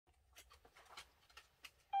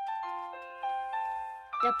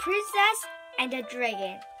The Princess and the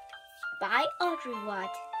Dragon by Audrey Wood.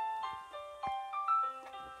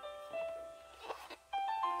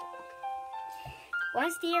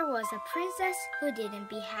 Once there was a princess who didn't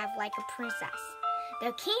behave like a princess.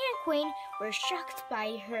 The king and queen were shocked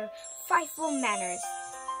by her frightful manners.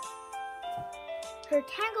 Her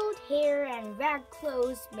tangled hair and ragged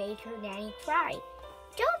clothes made her nanny cry.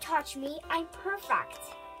 "Don't touch me, I'm perfect."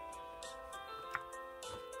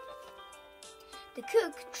 The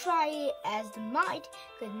cook tried as the might,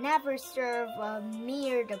 could never serve a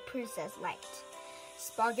meal the princess liked.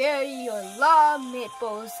 Spaghetti, lamb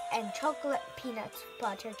meatballs, and chocolate peanut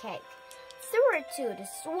butter cake. Threw it to the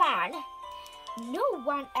swan. No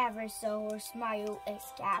one ever saw her smile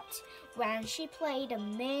escaped when she played a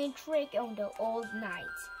mean trick on the old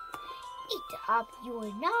knight. "Eat up your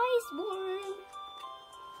nice worm."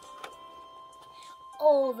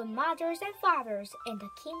 All the mothers and fathers in the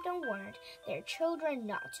kingdom warned their children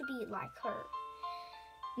not to be like her.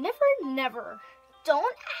 "Never, never.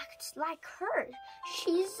 Don't act like her.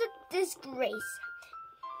 She's a disgrace.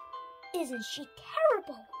 Isn't she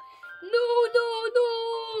terrible?" "No, no,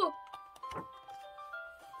 no!"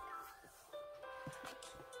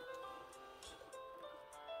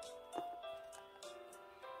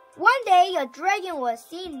 One day, a dragon was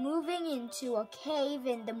seen moving into a cave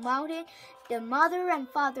in the mountain. The mother and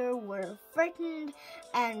father were frightened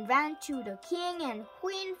and ran to the king and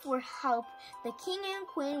queen for help. The king and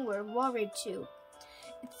queen were worried too.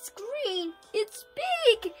 "It's green, it's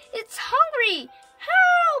big, it's hungry,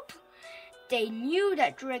 help!" They knew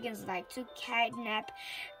that dragons like to kidnap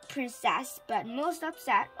princess, but most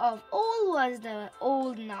upset of all was the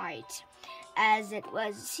old knight, as it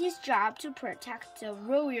was his job to protect the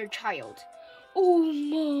royal child. "Oh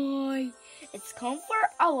my! It's come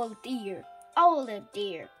for our dear, oh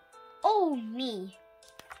me!"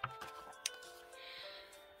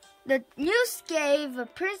 The news gave the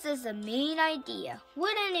princess a mean idea.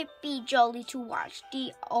 Wouldn't it be jolly to watch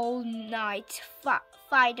the old knight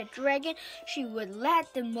fight the dragon? She would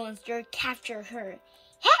let the monster capture her.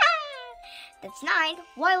 That night,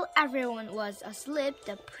 while everyone was asleep,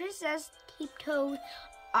 the princess tiptoed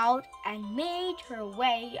out and made her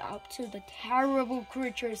way up to the terrible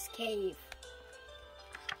creature's cave.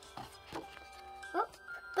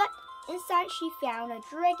 But inside she found a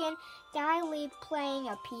dragon gaily playing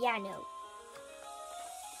a piano.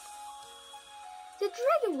 The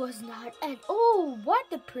dragon was not at all what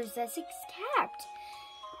the princess expected.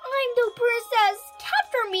 "I'm the princess!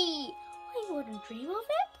 Capture me!" "I wouldn't dream of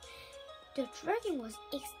it." The dragon was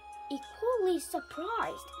equally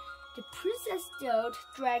surprised. The princess thought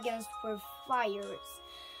dragons were fires.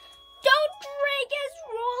 "Don't dragons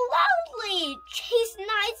roar loudly, chase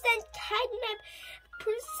knights and kidnap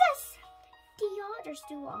princess? The others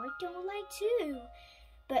do I don't like too."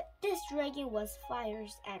 But this dragon was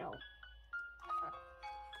fires at all.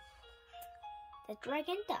 The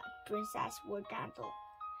dragon thought princess were gentle.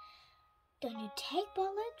 "Don't you take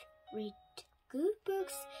bullet, read good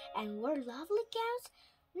books, and wear lovely gowns?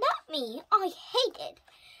 Not me, I hate it."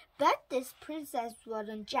 But this princess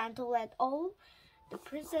wasn't gentle at all. The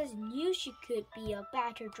princess knew she could be a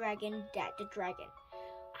better dragon than the dragon.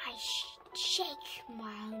 "I shake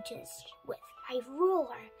mountains with my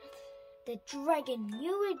roar." The dragon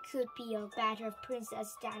knew it could be a better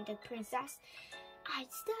princess than the princess. "I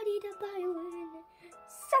studied the violin."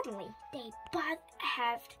 Suddenly, they both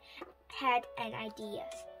had an idea.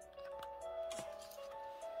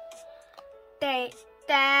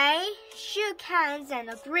 They shook hands and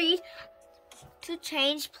agreed to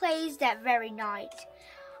change places that very night.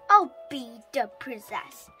 "I'll be the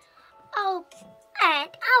princess.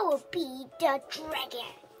 And I will be the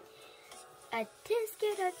dragon." A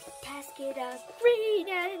tasket, a green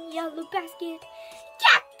and yellow basket.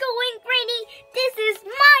 "Get going, Granny! This is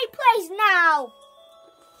my place now!"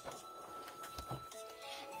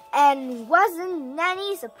 And wasn't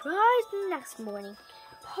Nanny surprised the next morning?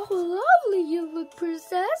 "How lovely you look,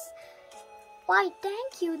 princess." "Why,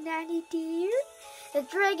 thank you, Nanny dear." The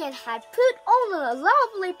dragon had put on a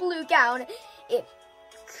lovely blue gown. It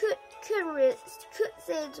could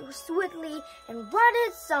sit sweetly and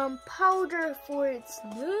wanted some powder for its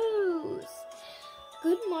nose.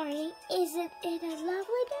 "Good morning. Isn't it a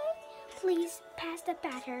lovely day? Please pass the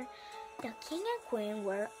batter." The king and queen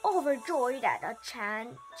were overjoyed at a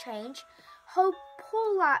change. "How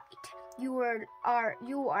polite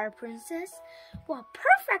you are, princess." "What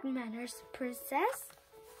perfect manners, princess."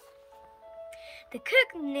 The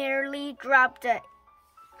cook nearly dropped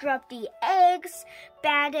the eggs,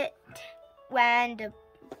 batted when the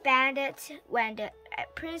disbanded when the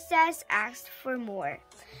princess asked for more.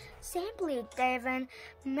 Simply, Devon,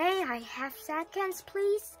 may I have seconds,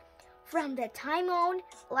 please? From that time on,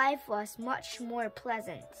 life was much more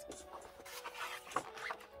pleasant.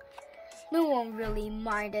 No one really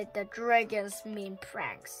minded the dragon's mean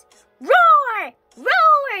pranks. Roar!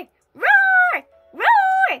 Roar! Roar!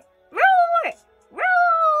 Roar! Roar! Roar!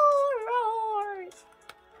 Roar!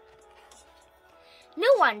 No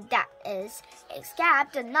one, that is,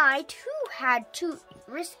 except the knight who had to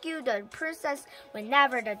rescue the princess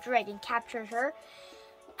whenever the dragon captured her.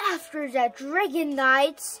 After the dragon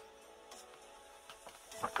night,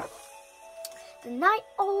 the knight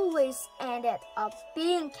always ended up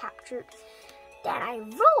being captured. Then I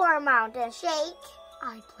roar, mountain shake.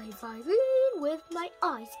 I play violin with my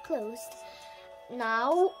eyes closed.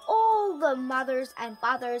 Now all the mothers and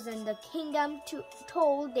fathers in the kingdom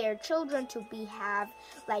told their children to behave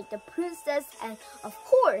like the princess, and of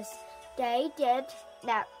course they did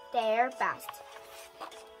their best.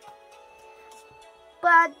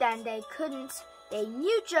 But then they couldn't. They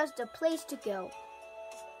knew just the place to go.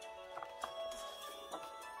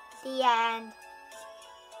 The end.